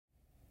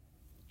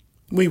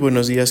Muy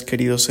buenos días,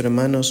 queridos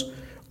hermanos.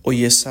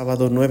 Hoy es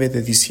sábado 9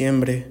 de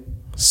diciembre,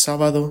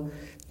 sábado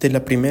de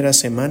la primera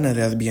semana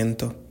de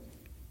Adviento.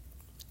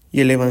 Y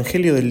el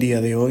Evangelio del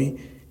día de hoy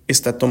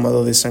está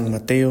tomado de San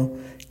Mateo,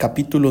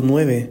 capítulo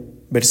 9,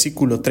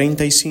 versículo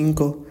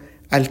 35,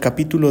 al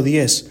capítulo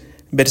 10,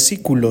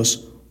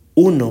 versículos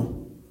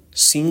 1,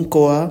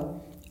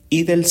 5a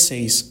y del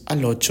 6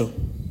 al 8.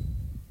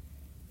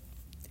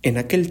 En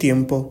aquel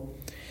tiempo,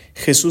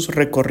 Jesús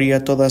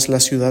recorría todas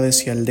las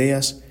ciudades y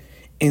aldeas,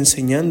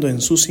 enseñando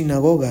en sus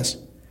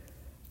sinagogas,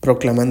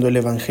 proclamando el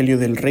Evangelio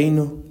del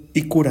reino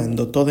y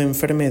curando toda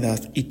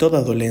enfermedad y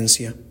toda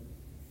dolencia.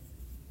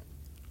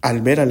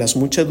 Al ver a las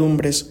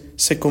muchedumbres,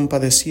 se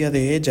compadecía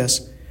de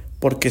ellas,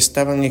 porque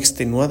estaban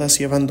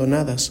extenuadas y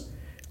abandonadas,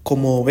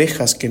 como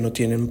ovejas que no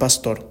tienen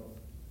pastor.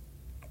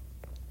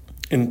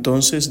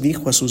 Entonces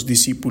dijo a sus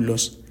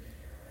discípulos: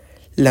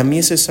 La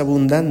mies es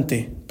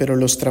abundante, pero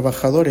los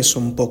trabajadores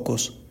son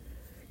pocos.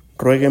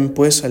 Rueguen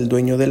pues al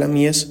dueño de la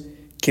mies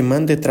que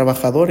mande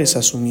trabajadores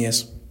a su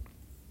mies.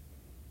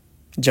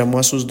 Llamó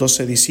a sus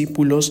 12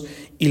 discípulos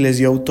y les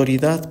dio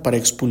autoridad para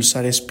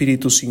expulsar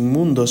espíritus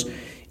inmundos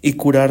y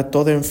curar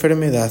toda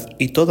enfermedad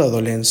y toda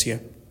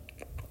dolencia.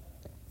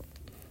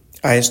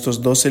 A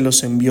estos 12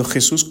 los envió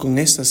Jesús con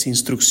estas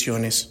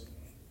instrucciones: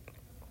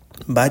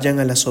 Vayan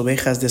a las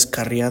ovejas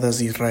descarriadas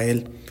de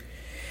Israel.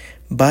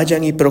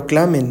 Vayan y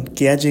proclamen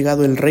que ha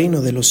llegado el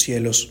reino de los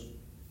cielos.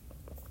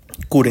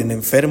 Curen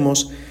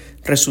enfermos,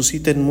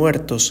 resuciten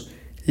muertos,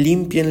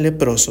 limpien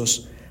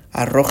leprosos,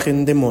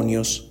 arrojen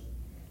demonios.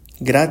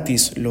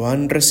 Gratis lo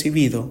han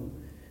recibido,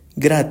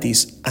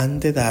 gratis han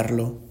de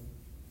darlo.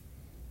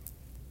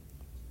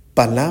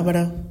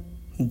 Palabra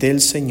del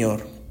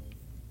Señor.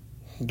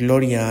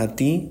 Gloria a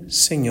ti,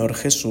 Señor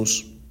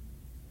Jesús.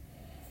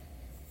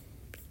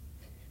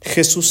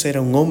 Jesús era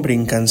un hombre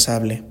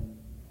incansable.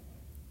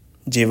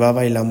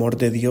 Llevaba el amor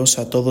de Dios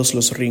a todos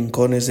los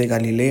rincones de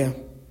Galilea.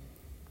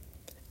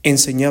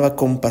 Enseñaba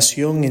con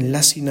pasión en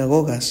las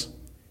sinagogas.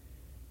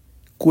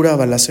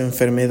 Curaba las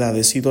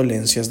enfermedades y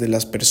dolencias de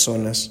las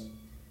personas.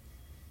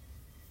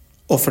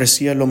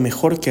 Ofrecía lo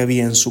mejor que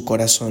había en su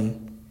corazón.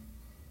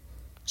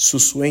 Su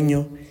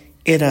sueño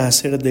era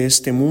hacer de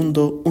este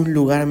mundo un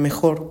lugar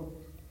mejor.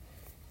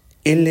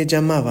 Él le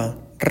llamaba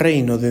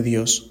Reino de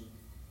Dios.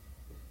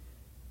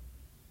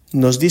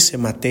 Nos dice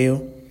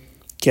Mateo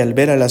que al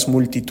ver a las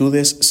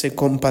multitudes se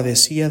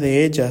compadecía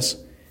de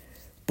ellas,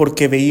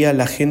 porque veía a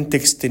la gente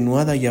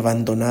extenuada y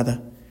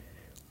abandonada,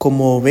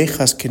 como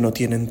ovejas que no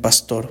tienen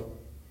pastor.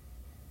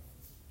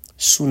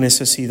 Su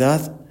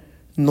necesidad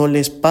no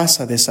les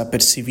pasa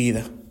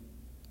desapercibida.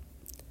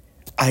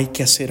 Hay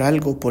que hacer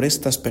algo por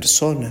estas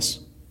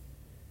personas.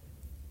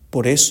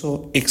 Por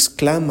eso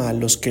exclama a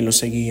los que lo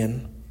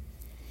seguían: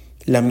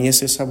 La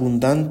mies es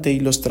abundante y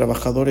los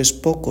trabajadores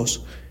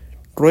pocos.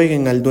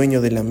 Rueguen al dueño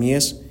de la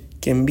mies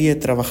que envíe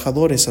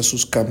trabajadores a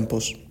sus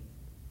campos.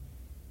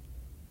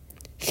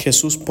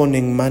 Jesús pone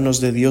en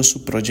manos de Dios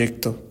su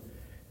proyecto,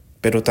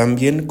 pero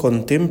también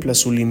contempla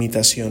su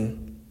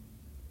limitación.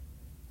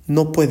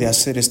 No puede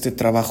hacer este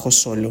trabajo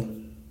solo.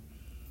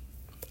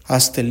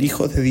 Hasta el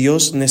Hijo de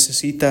Dios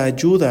necesita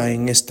ayuda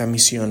en esta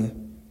misión.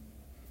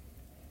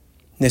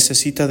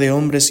 Necesita de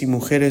hombres y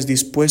mujeres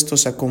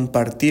dispuestos a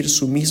compartir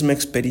su misma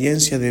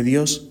experiencia de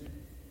Dios,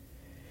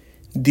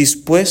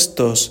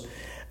 dispuestos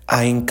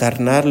a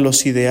encarnar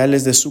los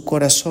ideales de su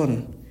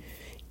corazón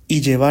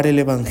y llevar el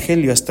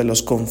Evangelio hasta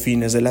los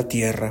confines de la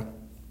tierra.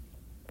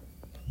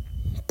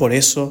 Por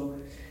eso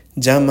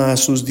llama a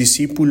sus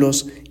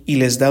discípulos y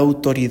les da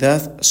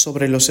autoridad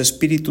sobre los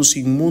espíritus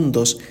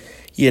inmundos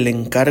y el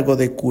encargo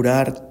de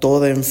curar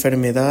toda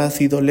enfermedad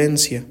y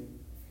dolencia.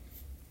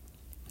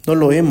 No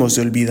lo hemos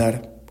de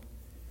olvidar.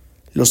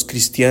 Los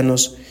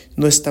cristianos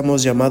no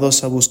estamos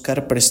llamados a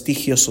buscar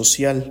prestigio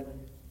social,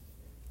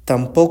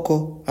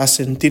 tampoco a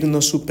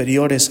sentirnos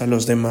superiores a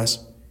los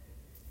demás,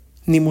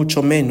 ni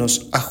mucho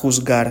menos a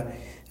juzgar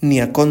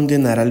ni a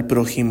condenar al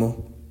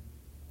prójimo.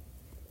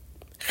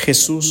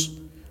 Jesús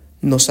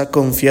nos ha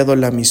confiado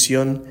la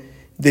misión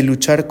de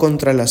luchar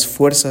contra las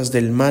fuerzas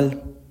del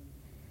mal,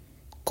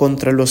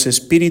 contra los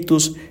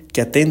espíritus que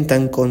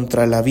atentan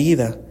contra la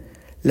vida,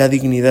 la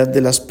dignidad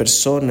de las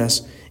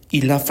personas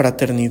y la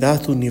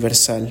fraternidad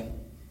universal.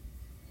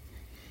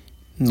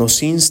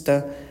 Nos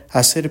insta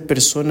a ser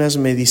personas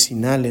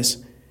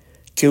medicinales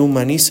que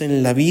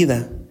humanicen la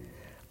vida,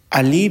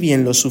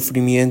 alivien los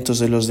sufrimientos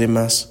de los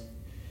demás,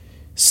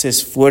 se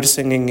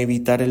esfuercen en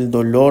evitar el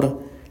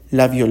dolor,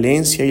 la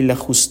violencia y la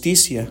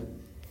justicia,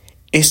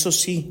 eso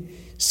sí,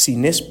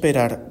 sin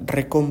esperar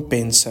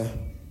recompensa.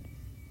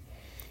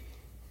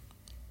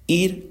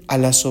 Ir a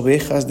las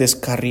ovejas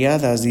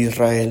descarriadas de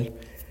Israel,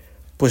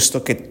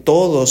 puesto que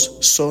todos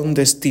son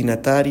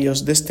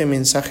destinatarios de este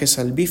mensaje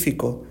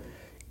salvífico,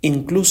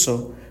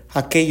 incluso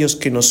aquellos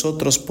que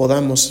nosotros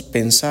podamos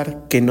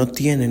pensar que no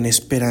tienen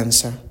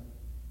esperanza.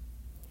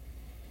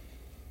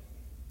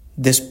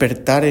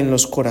 Despertar en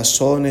los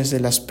corazones de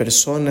las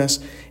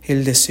personas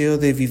el deseo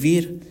de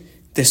vivir,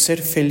 de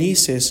ser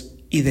felices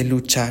y de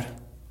luchar.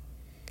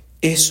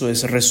 Eso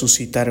es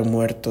resucitar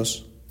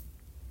muertos.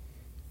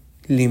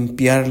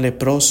 Limpiar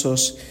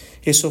leprosos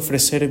es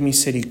ofrecer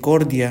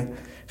misericordia,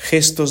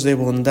 gestos de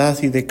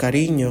bondad y de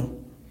cariño,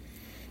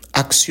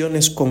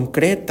 acciones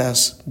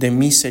concretas de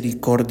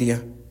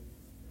misericordia,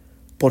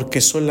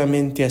 porque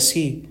solamente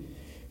así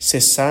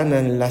se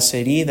sanan las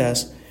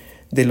heridas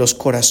de los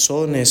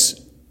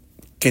corazones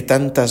que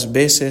tantas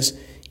veces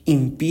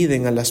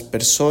impiden a las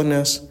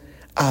personas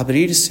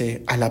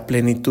abrirse a la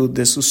plenitud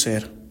de su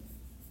ser.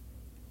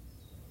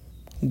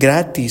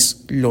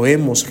 Gratis lo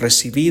hemos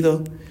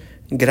recibido,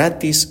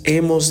 gratis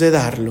hemos de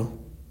darlo.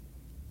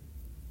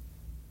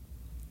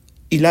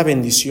 Y la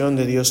bendición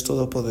de Dios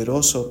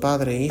Todopoderoso,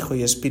 Padre, Hijo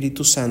y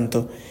Espíritu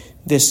Santo,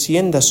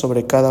 descienda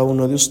sobre cada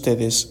uno de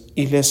ustedes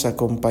y les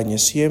acompañe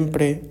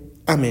siempre.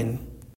 Amén.